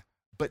down,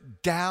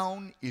 but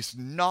down is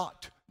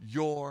not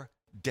your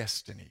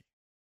destiny.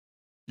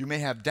 You may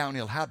have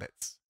downhill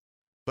habits,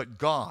 but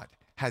God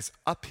has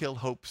uphill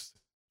hopes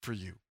for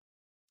you.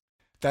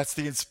 That's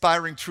the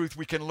inspiring truth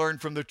we can learn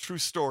from the true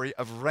story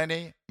of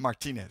René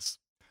Martinez.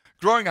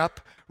 Growing up,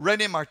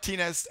 René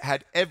Martinez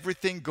had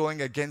everything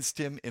going against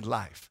him in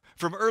life.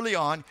 From early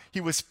on,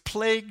 he was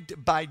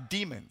plagued by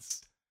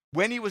demons.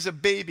 When he was a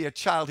baby, a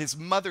child, his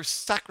mother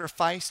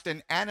sacrificed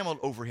an animal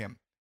over him,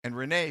 and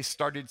René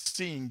started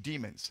seeing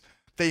demons.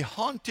 They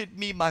haunted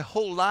me my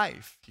whole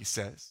life, he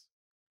says.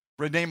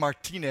 René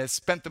Martinez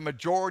spent the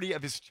majority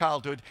of his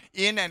childhood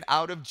in and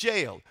out of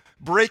jail,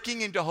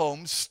 breaking into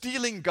homes,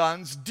 stealing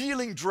guns,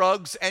 dealing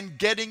drugs, and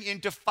getting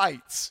into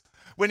fights.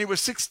 When he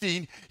was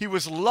 16, he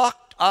was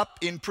locked up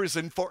in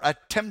prison for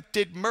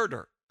attempted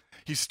murder.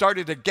 He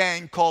started a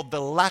gang called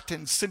the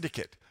Latin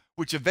Syndicate,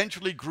 which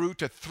eventually grew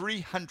to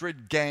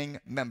 300 gang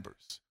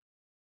members.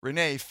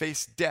 René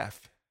faced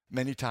death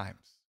many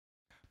times.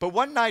 But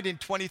one night in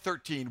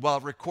 2013, while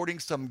recording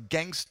some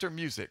gangster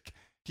music,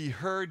 he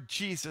heard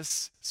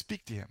Jesus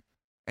speak to him.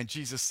 And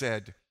Jesus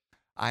said,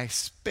 "I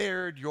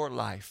spared your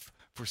life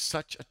for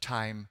such a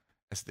time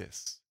as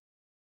this."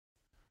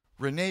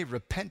 René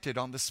repented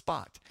on the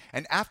spot.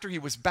 And after he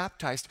was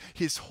baptized,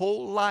 his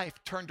whole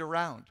life turned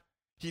around.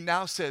 He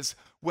now says,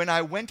 "When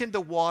I went in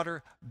the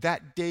water,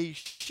 that day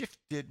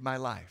shifted my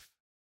life.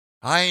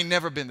 I ain't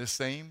never been the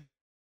same.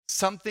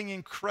 Something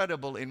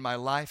incredible in my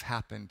life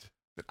happened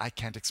that I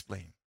can't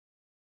explain."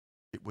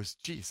 It was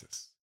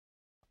Jesus.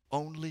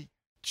 Only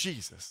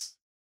Jesus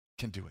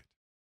can do it.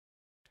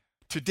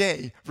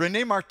 Today,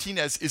 René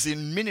Martinez is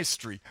in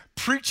ministry,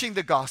 preaching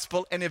the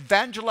gospel and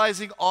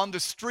evangelizing on the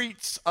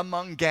streets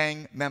among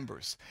gang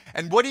members.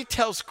 And what he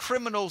tells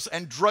criminals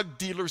and drug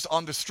dealers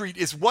on the street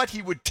is what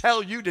he would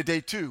tell you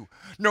today too.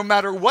 No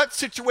matter what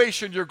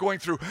situation you're going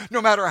through, no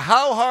matter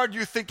how hard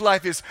you think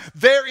life is,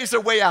 there is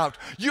a way out.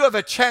 You have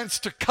a chance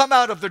to come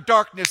out of the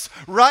darkness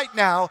right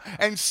now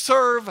and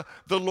serve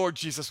the Lord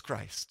Jesus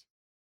Christ.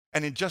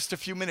 And in just a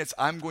few minutes,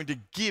 I'm going to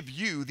give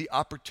you the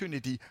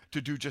opportunity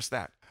to do just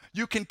that.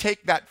 You can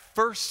take that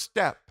first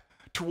step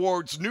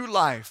towards new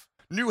life,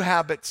 new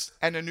habits,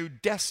 and a new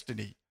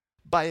destiny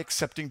by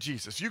accepting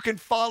Jesus. You can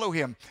follow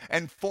him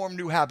and form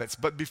new habits.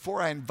 But before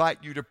I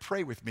invite you to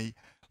pray with me,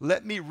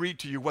 let me read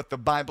to you what the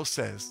Bible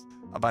says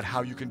about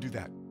how you can do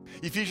that.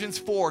 Ephesians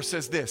 4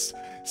 says this: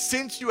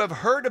 "Since you have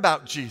heard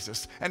about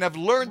Jesus and have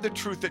learned the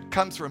truth that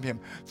comes from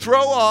him,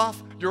 throw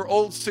off your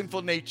old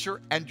sinful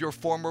nature and your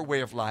former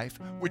way of life,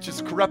 which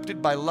is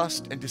corrupted by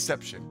lust and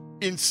deception.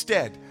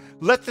 Instead,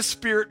 let the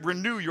Spirit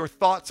renew your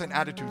thoughts and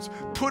attitudes.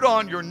 Put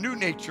on your new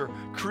nature,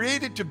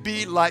 created to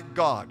be like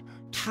God,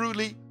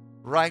 truly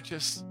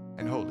righteous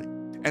and holy."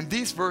 And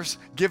these verses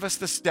give us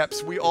the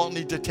steps we all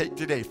need to take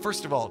today.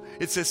 First of all,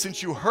 it says,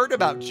 since you heard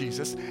about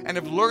Jesus and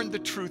have learned the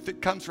truth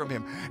that comes from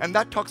him. And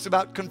that talks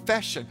about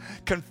confession.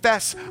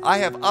 Confess, I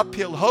have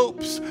uphill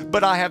hopes,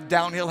 but I have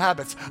downhill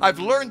habits. I've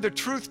learned the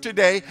truth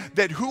today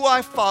that who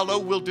I follow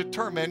will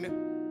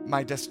determine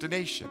my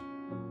destination.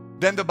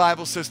 Then the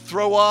Bible says,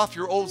 throw off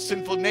your old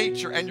sinful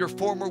nature and your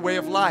former way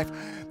of life.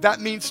 That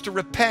means to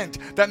repent.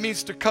 That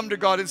means to come to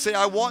God and say,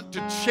 I want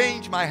to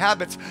change my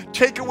habits,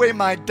 take away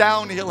my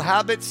downhill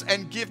habits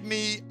and give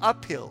me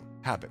uphill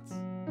habits.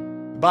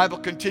 The Bible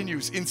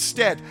continues,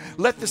 instead,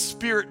 let the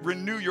Spirit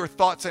renew your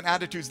thoughts and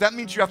attitudes. That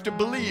means you have to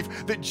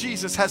believe that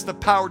Jesus has the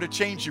power to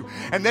change you.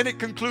 And then it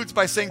concludes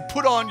by saying,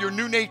 put on your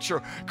new nature,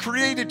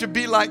 created to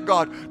be like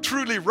God,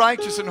 truly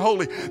righteous and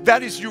holy.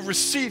 That is, you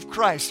receive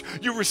Christ,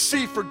 you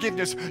receive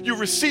forgiveness, you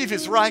receive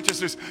his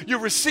righteousness, you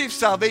receive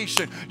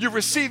salvation, you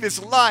receive his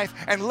life,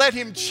 and let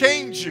him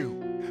change you.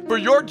 For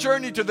your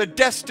journey to the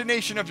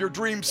destination of your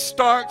dreams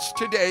starts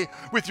today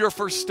with your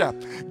first step.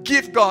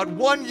 Give God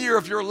 1 year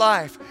of your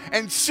life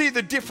and see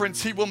the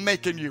difference he will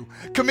make in you.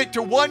 Commit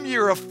to 1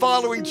 year of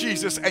following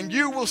Jesus and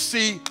you will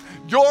see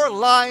your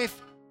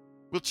life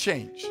will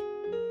change.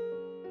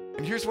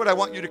 And here's what I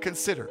want you to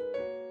consider.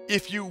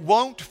 If you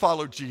won't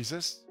follow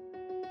Jesus,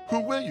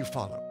 who will you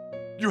follow?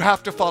 You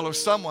have to follow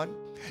someone.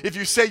 If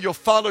you say you'll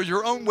follow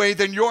your own way,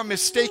 then you're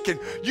mistaken.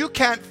 You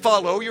can't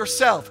follow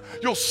yourself.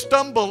 You'll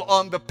stumble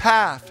on the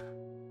path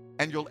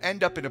and you'll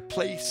end up in a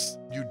place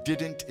you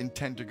didn't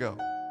intend to go.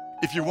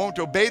 If you won't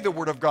obey the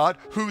word of God,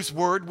 whose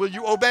word will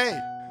you obey?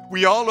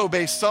 We all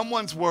obey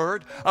someone's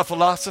word, a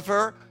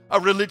philosopher, a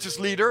religious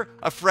leader,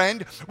 a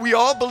friend. We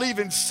all believe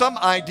in some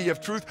idea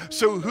of truth.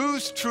 So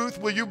whose truth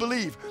will you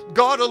believe?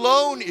 God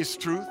alone is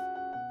truth.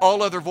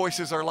 All other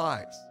voices are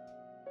lies.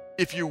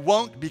 If you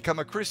won't become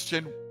a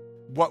Christian,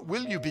 what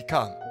will you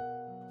become?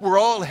 We're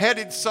all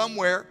headed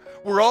somewhere.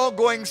 We're all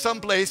going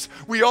someplace.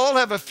 We all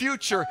have a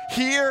future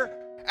here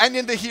and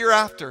in the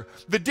hereafter.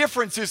 The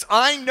difference is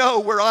I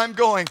know where I'm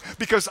going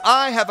because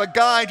I have a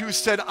guide who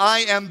said,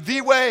 I am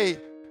the way,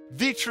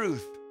 the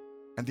truth,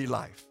 and the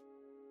life.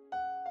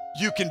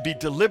 You can be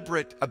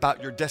deliberate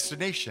about your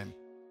destination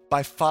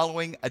by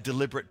following a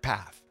deliberate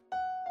path.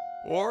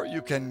 Or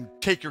you can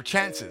take your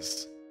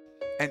chances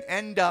and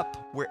end up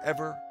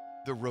wherever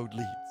the road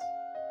leads.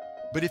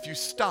 But if you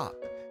stop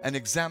and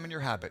examine your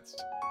habits,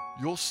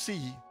 you'll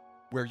see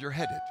where you're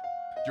headed.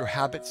 Your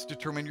habits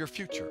determine your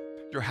future.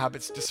 Your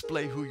habits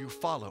display who you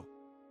follow.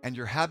 And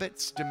your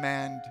habits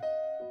demand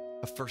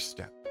a first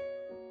step.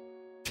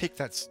 Take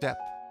that step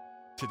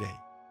today.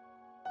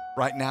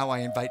 Right now, I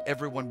invite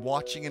everyone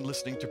watching and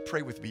listening to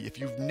pray with me. If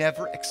you've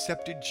never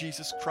accepted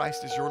Jesus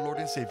Christ as your Lord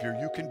and Savior,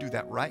 you can do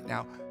that right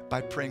now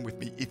by praying with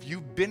me. If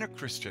you've been a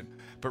Christian,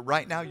 but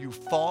right now you've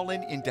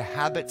fallen into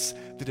habits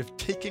that have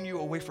taken you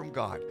away from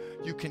God,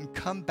 you can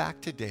come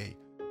back today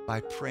by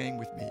praying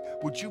with me.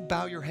 Would you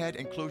bow your head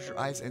and close your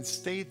eyes and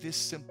say this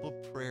simple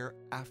prayer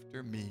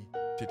after me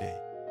today?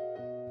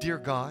 Dear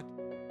God,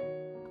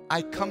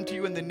 I come to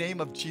you in the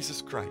name of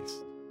Jesus Christ.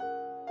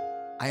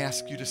 I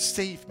ask you to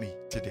save me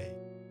today.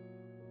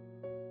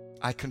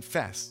 I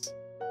confess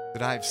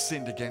that I have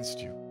sinned against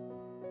you.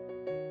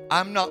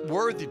 I'm not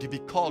worthy to be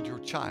called your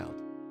child.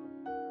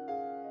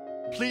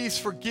 Please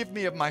forgive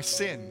me of my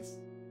sins.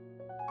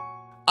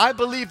 I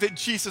believe that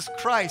Jesus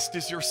Christ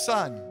is your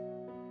Son.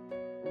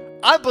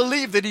 I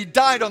believe that he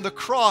died on the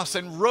cross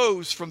and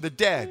rose from the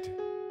dead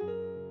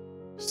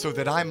so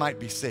that I might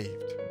be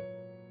saved.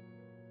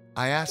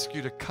 I ask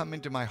you to come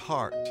into my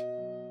heart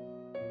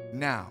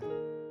now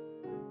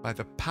by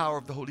the power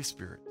of the Holy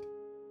Spirit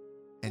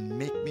and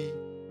make me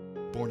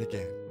born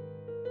again.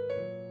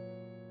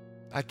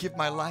 I give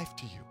my life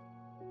to you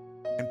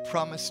and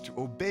promise to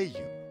obey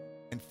you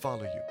and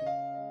follow you.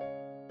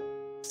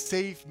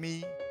 Save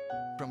me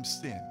from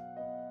sin.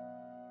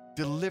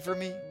 Deliver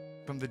me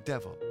from the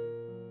devil.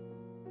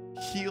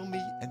 Heal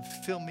me and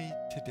fill me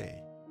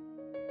today.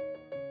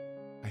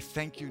 I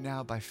thank you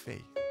now by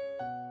faith.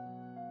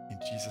 In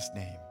Jesus'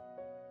 name,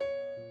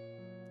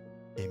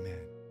 amen.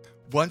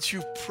 Once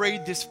you've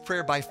prayed this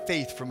prayer by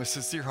faith from a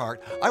sincere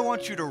heart, I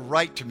want you to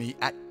write to me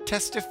at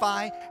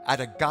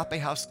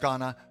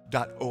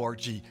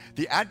testify@agapehouseghana.org.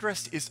 The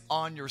address is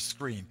on your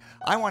screen.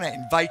 I want to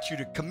invite you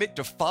to commit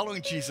to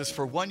following Jesus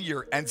for 1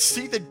 year and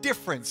see the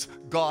difference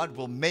God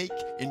will make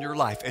in your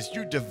life. As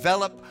you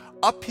develop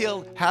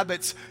uphill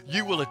habits,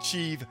 you will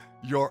achieve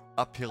your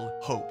uphill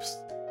hopes.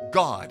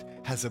 God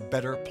has a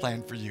better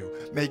plan for you.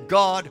 May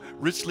God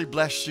richly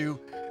bless you.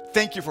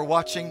 Thank you for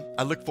watching.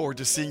 I look forward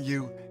to seeing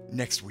you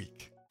next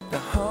week. The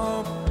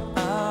hope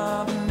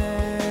of a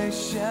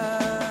nation.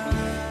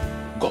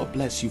 God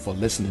bless you for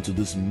listening to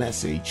this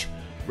message.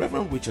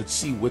 Reverend Richard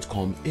C.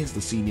 Whitcomb is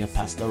the senior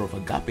pastor of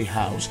Agape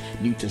House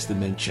New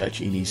Testament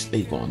Church in East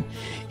Legon.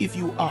 If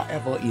you are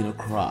ever in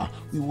Accra,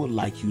 we would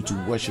like you to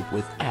worship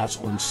with us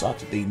on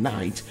Saturday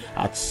night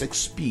at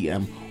 6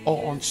 p.m.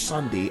 or on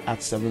Sunday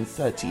at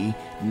 7:30,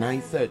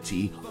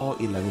 9:30 or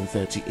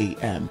 11:30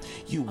 a.m.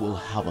 You will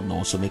have an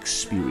awesome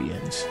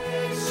experience.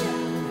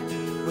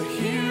 We're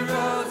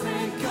heroes.